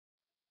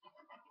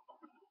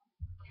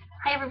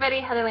Hi everybody,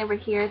 Heather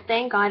Lambert here.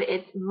 Thank God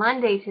it's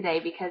Monday today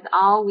because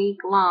all week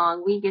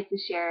long we get to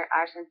share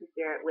our sense of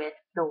spirit with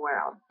the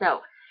world.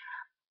 So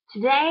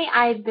today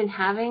I've been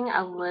having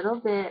a little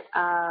bit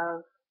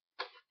of,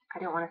 I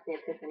don't want to say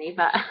epiphany,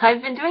 but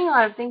I've been doing a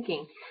lot of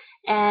thinking.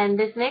 And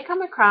this may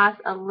come across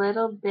a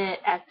little bit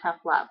as tough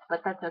love,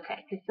 but that's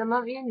okay because some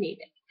of you need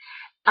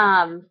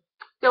it.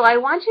 So I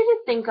want you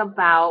to think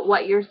about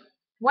what your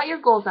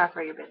goals are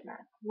for your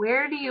business.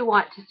 Where do you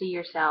want to see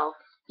yourself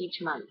each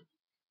month?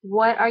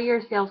 What are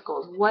your sales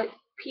goals? What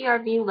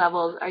PRV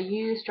levels are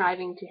you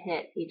striving to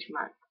hit each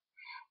month?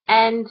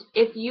 And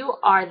if you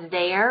are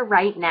there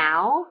right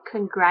now,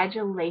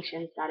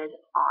 congratulations, that is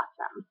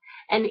awesome.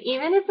 And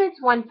even if it's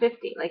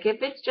 150, like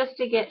if it's just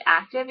to get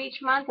active each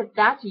month, if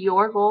that's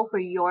your goal for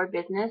your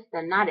business,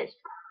 then that is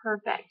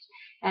perfect.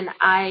 And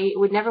I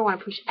would never want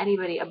to push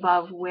anybody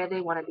above where they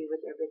want to be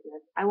with their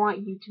business. I want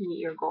you to meet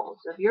your goals.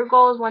 So if your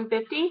goal is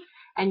 150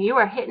 and you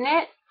are hitting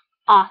it,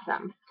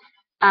 awesome.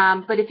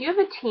 But if you have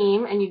a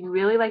team and you'd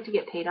really like to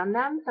get paid on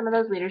them, some of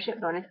those leadership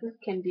bonuses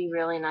can be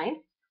really nice.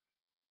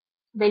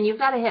 Then you've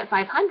got to hit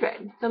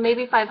 500. So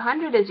maybe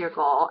 500 is your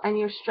goal and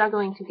you're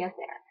struggling to get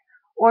there.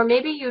 Or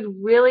maybe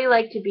you'd really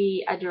like to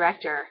be a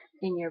director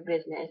in your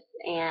business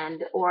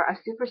or a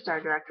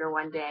superstar director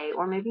one day,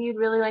 or maybe you'd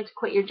really like to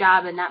quit your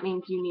job and that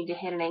means you need to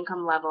hit an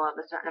income level of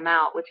a certain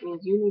amount, which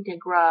means you need to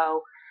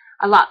grow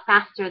a lot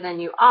faster than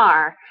you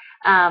are.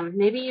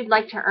 Maybe you'd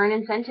like to earn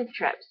incentive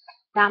trips.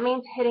 That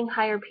means hitting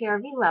higher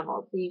PRV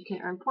levels so you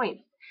can earn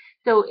points.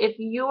 So if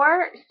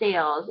your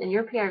sales and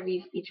your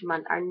PRVs each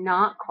month are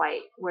not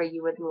quite where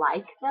you would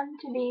like them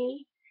to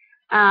be,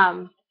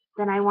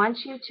 then I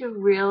want you to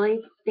really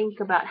think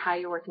about how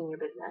you're working your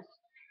business.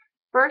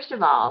 First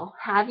of all,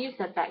 have you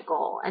set that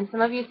goal? And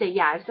some of you say,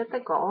 yeah, I've set the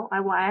goal.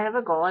 I have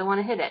a goal. I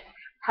want to hit it.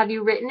 Have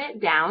you written it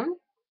down?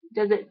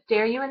 Does it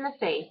stare you in the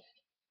face?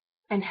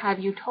 And have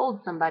you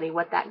told somebody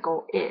what that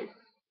goal is?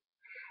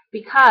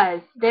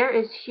 Because there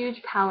is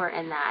huge power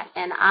in that.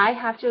 And I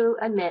have to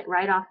admit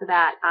right off the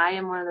bat, I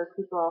am one of those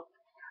people.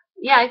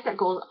 Yeah, I set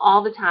goals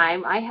all the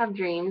time. I have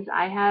dreams.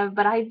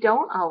 But I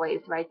don't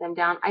always write them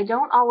down. I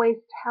don't always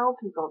tell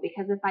people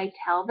because if I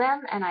tell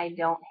them and I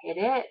don't hit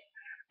it,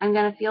 I'm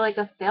going to feel like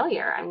a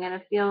failure. I'm going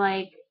to feel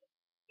like,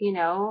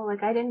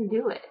 like I didn't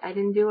do it. I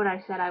didn't do what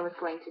I said I was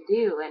going to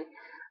do. And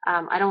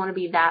I don't want to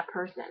be that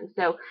person.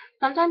 So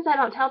sometimes I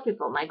don't tell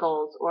people my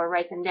goals or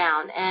write them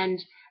down. And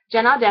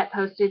Jen Audette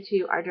posted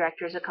to our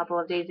directors a couple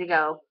of days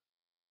ago,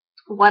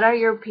 what are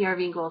your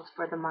PRV goals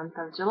for the month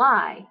of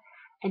July?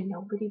 And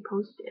nobody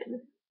posted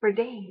for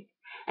days.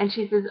 And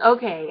she says,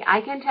 okay,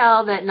 I can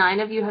tell that 9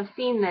 of you have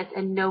seen this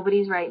and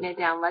nobody's writing it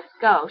down. Let's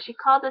go. She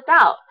called us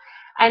out.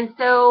 And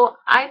so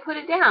I put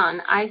it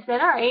down. I said,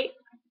 all right,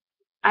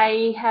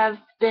 I have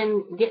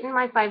been getting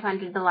my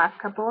 500 the last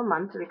couple of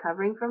months,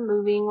 recovering from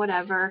moving,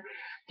 whatever,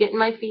 getting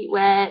my feet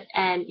wet,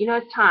 and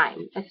it's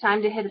time. It's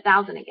time to hit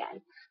 1,000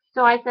 again.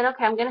 So I said,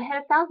 okay, I'm going to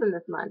hit 1,000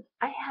 this month.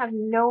 I have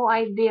no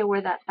idea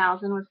where that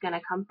 1,000 was going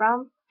to come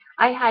from.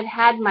 I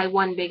had my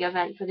one big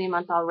event for the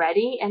month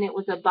already, and it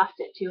was a bust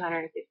at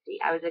 250.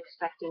 I was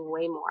expecting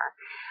way more.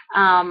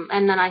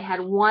 And then I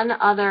had one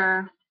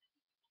other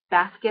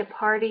basket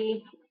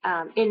party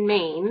in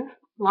Maine,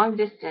 long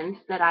distance,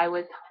 that I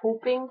was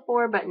hoping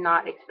for but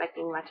not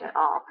expecting much at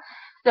all.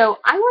 So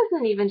I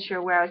wasn't even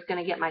sure where I was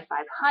going to get my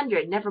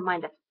 500, never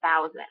mind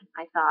 1,000.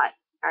 I thought,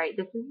 all right,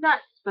 this is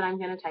nuts, but I'm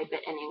going to type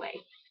it anyway.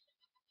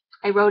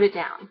 I wrote it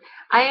down.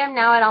 I am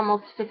now at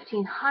almost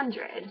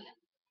 1,500,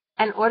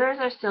 and orders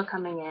are still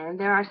coming in.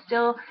 There are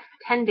still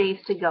 10 days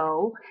to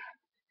go.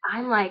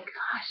 I'm like,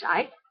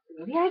 gosh,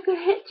 maybe I could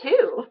hit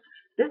 2.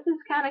 This is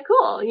kind of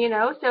cool,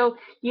 So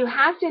you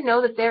have to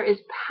know that there is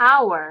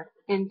power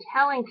in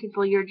telling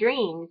people your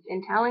dreams,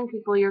 in telling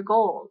people your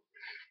goals.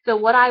 So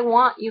what I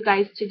want you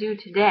guys to do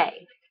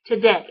today,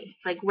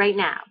 like right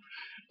now,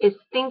 is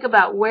think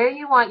about where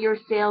you want your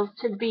sales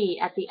to be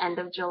at the end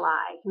of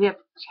July. We have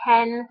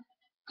 10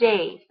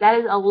 days. That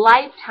is a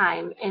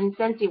lifetime in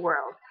Scentsy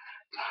World.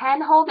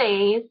 10 whole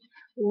days.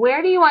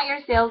 Where do you want your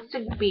sales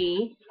to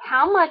be?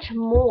 How much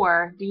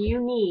more do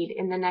you need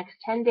in the next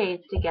 10 days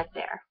to get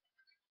there?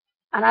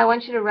 And I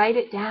want you to write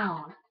it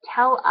down.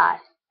 Tell us.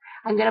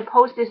 I'm going to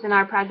post this in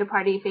our Proud to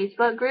Party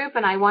Facebook group,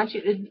 and I want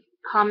you to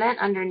comment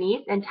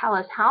underneath and tell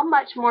us how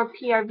much more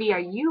PRV are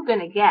you going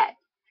to get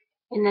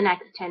in the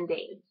next 10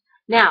 days.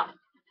 Now,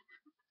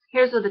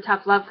 here's where the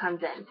tough love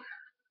comes in.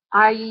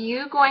 Are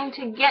you going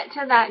to get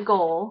to that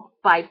goal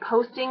by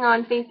posting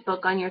on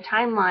Facebook on your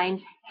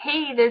timeline,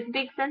 hey, there's a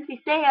big Scentsy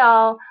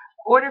sale,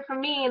 order from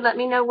me, let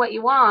me know what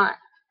you want?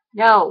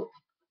 No,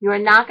 you are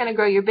not going to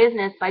grow your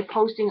business by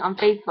posting on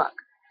Facebook.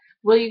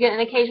 Will you get an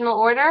occasional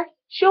order?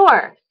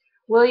 Sure.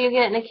 Will you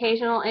get an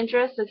occasional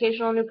interest,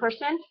 occasional new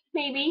person?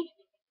 Maybe.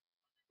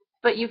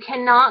 But you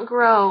cannot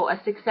grow a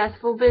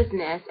successful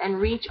business and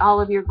reach all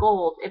of your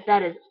goals if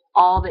that is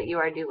all that you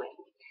are doing.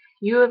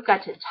 You have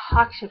got to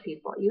talk to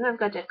people. You have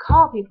got to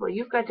call people.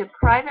 You've got to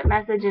private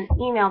message and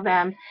email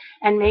them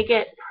and make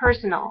it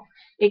personal.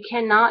 It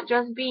cannot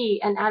just be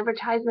an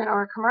advertisement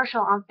or a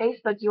commercial on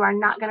Facebook. You are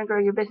not going to grow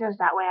your business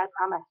that way, I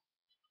promise.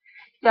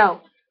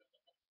 So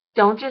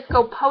don't just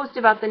go post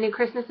about the new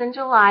Christmas in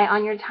July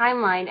on your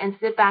timeline and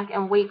sit back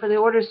and wait for the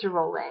orders to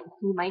roll in.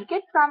 You might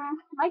get some,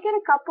 might get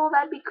a couple,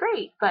 that'd be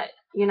great, but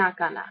you're not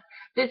gonna.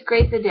 This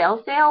Grace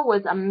Adele sale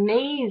was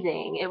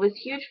amazing. It was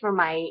huge for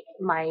my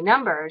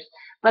numbers,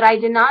 but I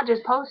did not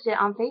just post it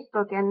on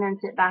Facebook and then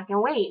sit back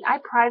and wait. I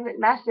private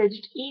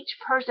messaged each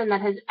person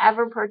that has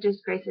ever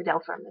purchased Grace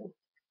Adele from me.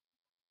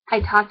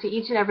 I talk to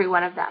each and every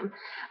one of them.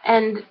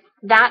 And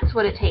that's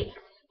what it takes.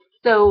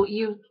 So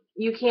you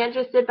can't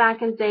just sit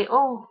back and say,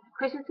 oh,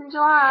 Christmas in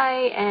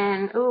July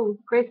and oh,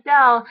 Grace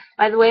Dell.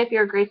 By the way, if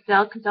you're a Grace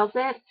Dell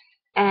consultant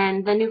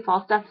and the new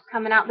fall stuff is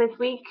coming out this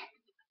week,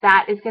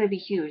 that is going to be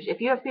huge.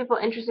 If you have people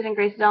interested in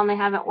Grace Dell and they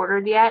haven't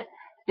ordered yet,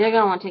 they're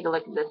going to want to take a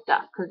look at this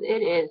stuff because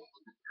it is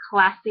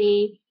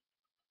classy,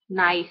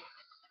 nice,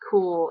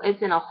 cool.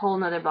 It's in a whole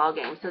nother ball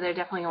game, so they're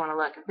definitely going to want to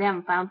look. If they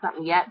haven't found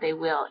something yet, they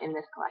will in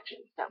this collection.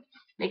 So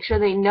make sure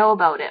they know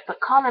about it, but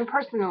call them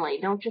personally.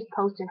 Don't just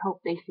post and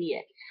hope they see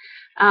it.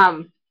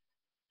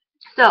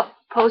 So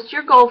post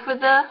your goal for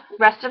the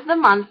rest of the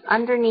month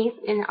underneath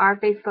in our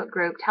Facebook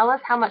group. Tell us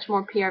how much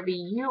more PRV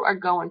you are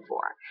going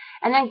for,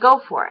 and then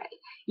go for it.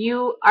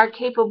 You are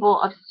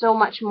capable of so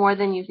much more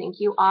than you think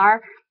you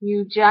are.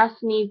 You just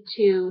need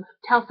to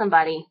tell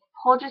somebody,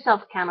 hold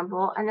yourself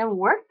accountable, and then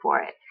work for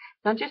it.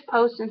 Don't just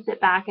post and sit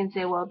back and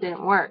say, well, it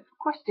didn't work. Of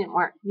course it didn't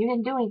work. You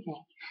didn't do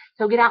anything.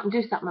 So get out and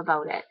do something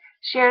about it.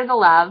 Share the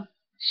love.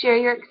 Share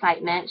your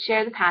excitement.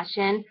 Share the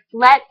passion.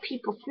 Let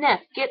people sniff.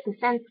 Get the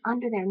scents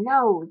under their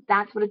nose.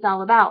 That's what it's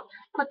all about.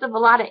 Put the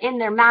Velada in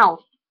their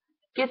mouth.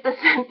 Get the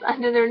scents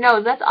under their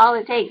nose. That's all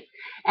it takes.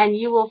 And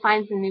you will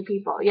find some new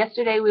people.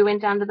 Yesterday we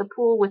went down to the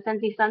pool with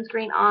Scentsy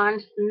sunscreen on,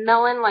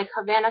 smelling like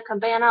Havana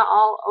Cabana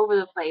all over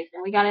the place.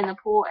 And we got in the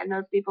pool and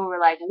those people were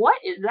like, what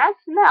is that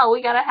smell?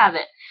 We got to have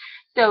it.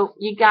 So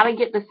you got to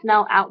get the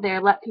smell out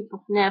there. Let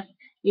people sniff.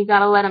 You got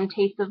to let them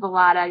taste the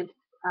Velada.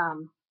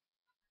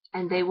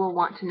 And they will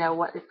want to know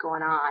what is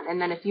going on. And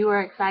then if you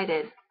are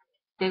excited,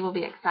 they will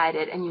be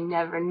excited, and you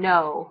never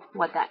know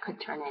what that could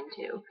turn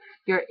into.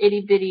 Your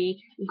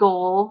itty-bitty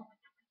goal,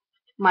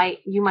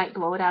 you might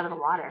blow it out of the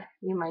water.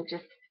 You might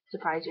just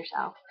surprise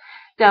yourself.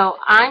 So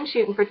I'm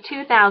shooting for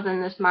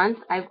 2,000 this month.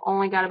 I've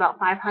only got about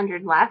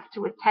 500 left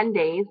with 10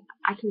 days.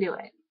 I can do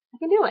it. I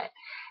can do it.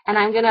 And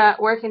I'm going to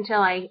work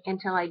until I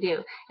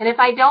do. And if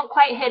I don't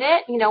quite hit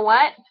it, you know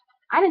what?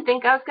 I didn't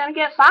think I was going to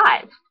get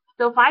 5.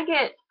 So if I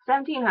get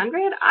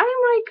 1,700, I'm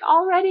like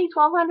already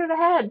 1,200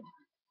 ahead.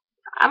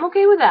 I'm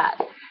okay with that.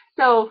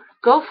 So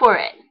go for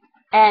it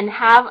and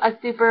have a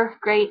super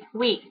great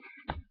week.